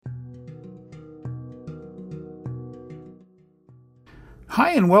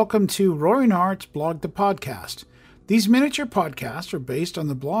Hi, and welcome to Roaring Hearts Blog the Podcast. These miniature podcasts are based on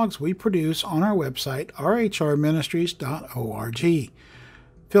the blogs we produce on our website, rhrministries.org.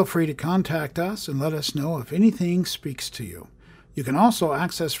 Feel free to contact us and let us know if anything speaks to you. You can also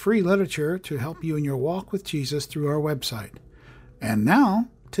access free literature to help you in your walk with Jesus through our website. And now,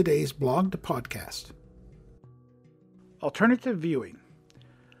 today's Blog the Podcast. Alternative viewing.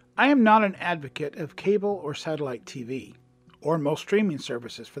 I am not an advocate of cable or satellite TV, or most streaming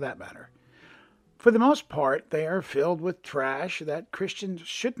services for that matter. For the most part, they are filled with trash that Christians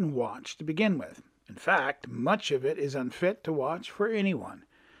shouldn't watch to begin with. In fact, much of it is unfit to watch for anyone.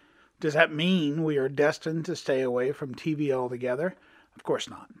 Does that mean we are destined to stay away from TV altogether? Of course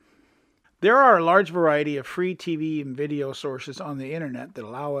not. There are a large variety of free TV and video sources on the internet that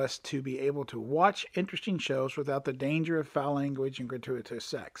allow us to be able to watch interesting shows without the danger of foul language and gratuitous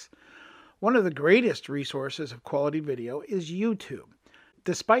sex. One of the greatest resources of quality video is YouTube.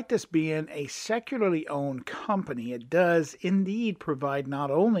 Despite this being a secularly owned company, it does indeed provide not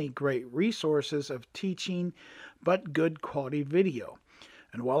only great resources of teaching, but good quality video.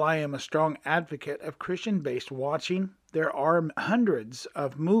 And while I am a strong advocate of Christian-based watching, there are hundreds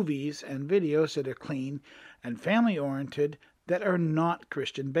of movies and videos that are clean and family-oriented that are not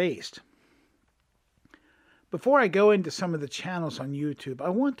Christian-based. Before I go into some of the channels on YouTube, I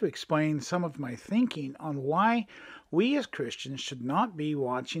want to explain some of my thinking on why we as Christians should not be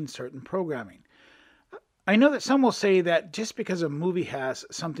watching certain programming. I know that some will say that just because a movie has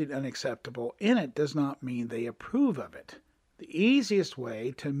something unacceptable in it does not mean they approve of it. The easiest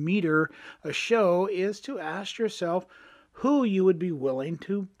way to meter a show is to ask yourself who you would be willing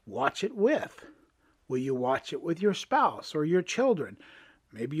to watch it with. Will you watch it with your spouse or your children,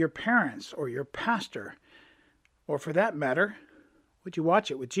 maybe your parents or your pastor? Or for that matter, would you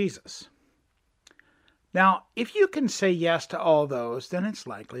watch it with Jesus? Now, if you can say yes to all those, then it's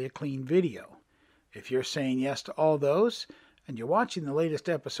likely a clean video. If you're saying yes to all those, and you're watching the latest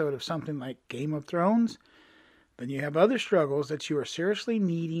episode of something like Game of Thrones, then you have other struggles that you are seriously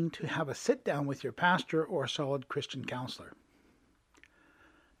needing to have a sit down with your pastor or a solid Christian counselor.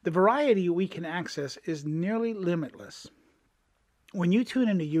 The variety we can access is nearly limitless. When you tune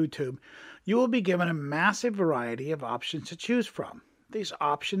into YouTube, you will be given a massive variety of options to choose from. These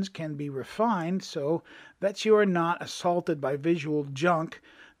options can be refined so that you are not assaulted by visual junk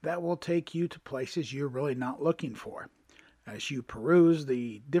that will take you to places you're really not looking for. As you peruse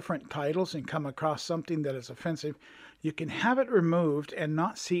the different titles and come across something that is offensive, you can have it removed and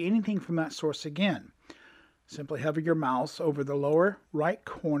not see anything from that source again. Simply hover your mouse over the lower right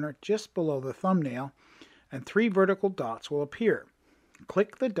corner just below the thumbnail, and 3 vertical dots will appear.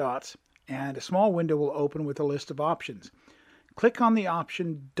 Click the dots and a small window will open with a list of options. Click on the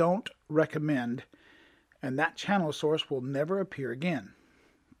option Don't Recommend and that channel source will never appear again.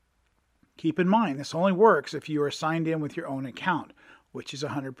 Keep in mind this only works if you are signed in with your own account, which is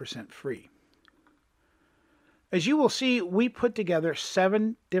 100% free. As you will see, we put together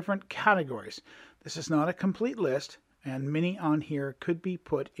 7 different categories. This is not a complete list, and many on here could be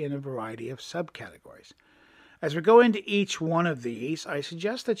put in a variety of subcategories. As we go into each one of these, I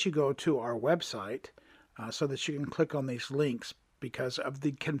suggest that you go to our website so that you can click on these links because of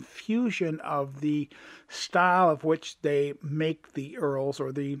the confusion of the style of which they make the URLs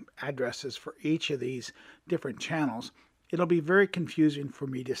or the addresses for each of these different channels. It'll be very confusing for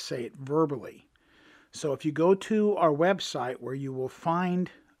me to say it verbally. So if you go to our website where you will find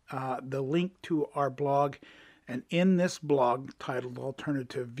the link to our blog, and in this blog titled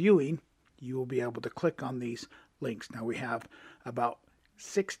Alternative Viewing, you will be able to click on these links. Now we have about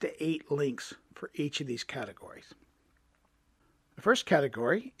 6 to 8 links for each of these categories. The first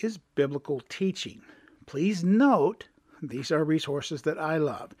category is biblical teaching. Please note, these are resources that I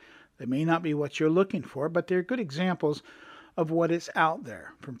love. They may not be what you're looking for, but they're good examples of what is out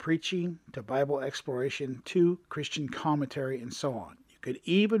there, from preaching to Bible exploration to Christian commentary and so on. You could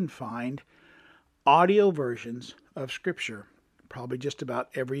even find audio versions of Scripture, probably just about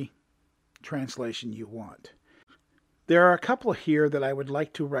every translation you want. There are a couple here that I would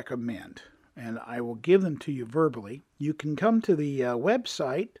like to recommend, and I will give them to you verbally. You can come to the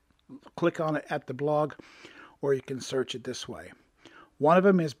website, click on it at the blog, or you can search it this way. One of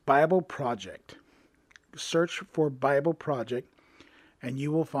them is Bible Project. Search for Bible Project, and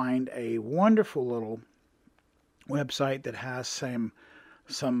you will find a wonderful little website that has some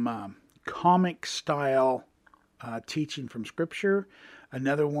comic style teaching from Scripture.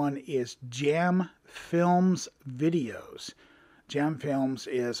 Another one is Jam Films Videos. Jam Films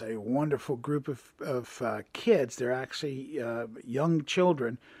is a wonderful group of kids. They're actually young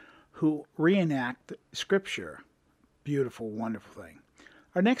children who reenact Scripture. Beautiful, wonderful thing.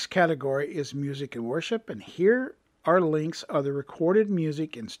 Our next category is music and worship, and here our links are the recorded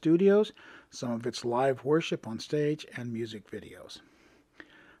music in studios, some of its live worship on stage, and music videos.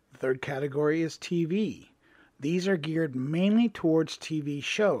 The third category is TV. These are geared mainly towards TV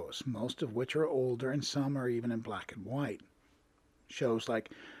shows, most of which are older and some are even in black and white. Shows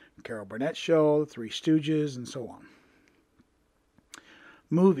like Carol Burnett Show, Three Stooges, and so on.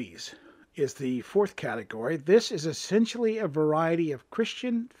 Movies is the fourth category. This is essentially a variety of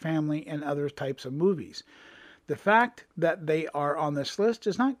Christian, family, and other types of movies. The fact that they are on this list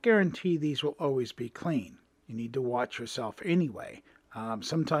does not guarantee these will always be clean. You need to watch yourself anyway.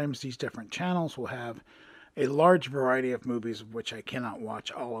 Sometimes these different channels will have a large variety of movies of which I cannot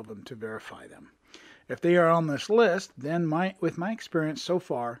watch all of them to verify them. If they are on this list, then with my experience so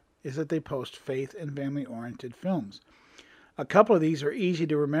far is that they post faith and family-oriented films. A couple of these are easy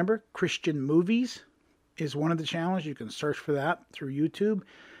to remember. Christian Movies is one of the channels. You can search for that through YouTube.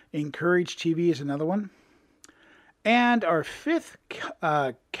 Encourage TV is another one. And our fifth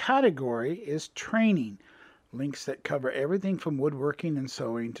category is training. Links that cover everything from woodworking and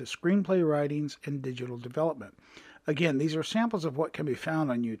sewing to screenplay writings and digital development. Again, these are samples of what can be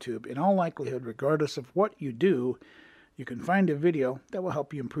found on YouTube. In all likelihood, regardless of what you do, you can find a video that will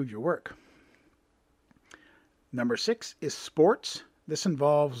help you improve your work. Number 6 is sports. This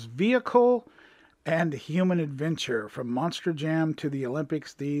involves vehicle and human adventure. From Monster Jam to the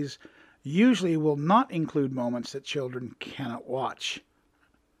Olympics, these usually will not include moments that children cannot watch.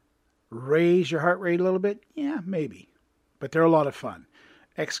 Raise your heart rate a little bit? Yeah, maybe. But they're a lot of fun.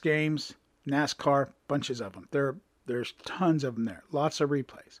 X Games, NASCAR, bunches of them. There's tons of them there. Lots of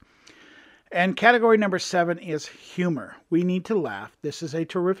replays. And category number 7 is humor. We need to laugh. This is a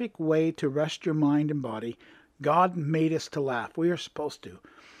terrific way to rest your mind and body. God made us to laugh. We are supposed to.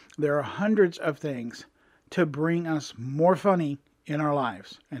 There are hundreds of things to bring us more funny in our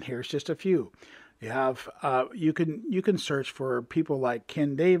lives, and here's just a few. You have you can search for people like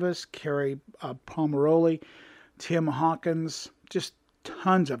Ken Davis, Carrie Pomeroli, Tim Hawkins, just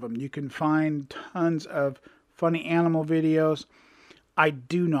tons of them. You can find tons of funny animal videos. I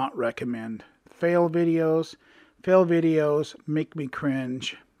do not recommend fail videos. Fail videos make me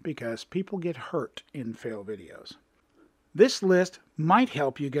cringe because people get hurt in fail videos. This list might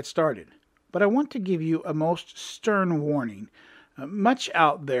help you get started, but I want to give you a most stern warning. Much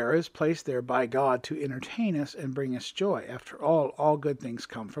out there is placed there by God to entertain us and bring us joy. After all good things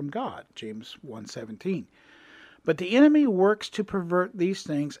come from God, James 1:17. But the enemy works to pervert these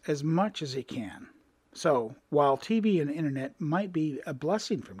things as much as he can. So, while TV and internet might be a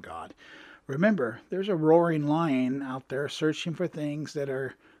blessing from God, remember, there's a roaring lion out there searching for things that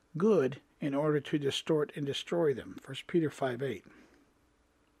are good in order to distort and destroy them. 1 Peter 5:8.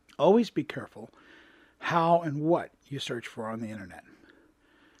 Always be careful how and what you search for on the internet.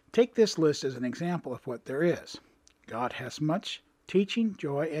 Take this list as an example of what there is. God has much teaching,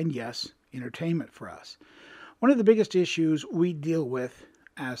 joy, and yes, entertainment for us. One of the biggest issues we deal with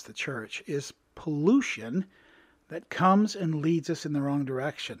as the church is pollution that comes and leads us in the wrong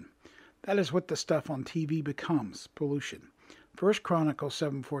direction. That is what the stuff on TV becomes, pollution. 1 Chronicles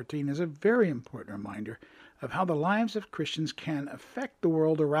 7:14 is a very important reminder of how the lives of Christians can affect the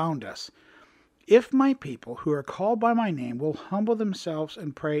world around us. If my people who are called by my name will humble themselves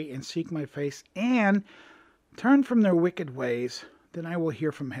and pray and seek my face and turn from their wicked ways, then I will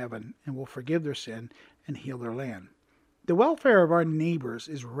hear from heaven and will forgive their sin and heal their land. The welfare of our neighbors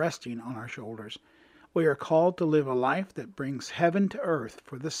is resting on our shoulders. We are called to live a life that brings heaven to earth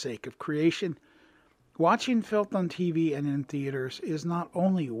for the sake of creation. Watching filth on TV and in theaters is not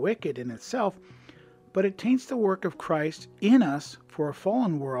only wicked in itself, but it taints the work of Christ in us for a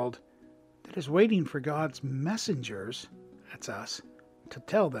fallen world that is waiting for God's messengers, that's us, to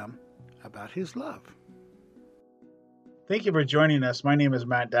tell them about his love. Thank you for joining us. My name is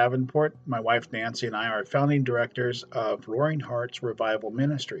Matt Davenport. My wife Nancy and I are founding directors of Roaring Hearts Revival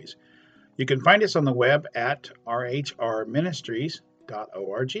Ministries. You can find us on the web at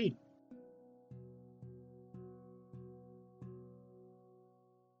rhrministries.org.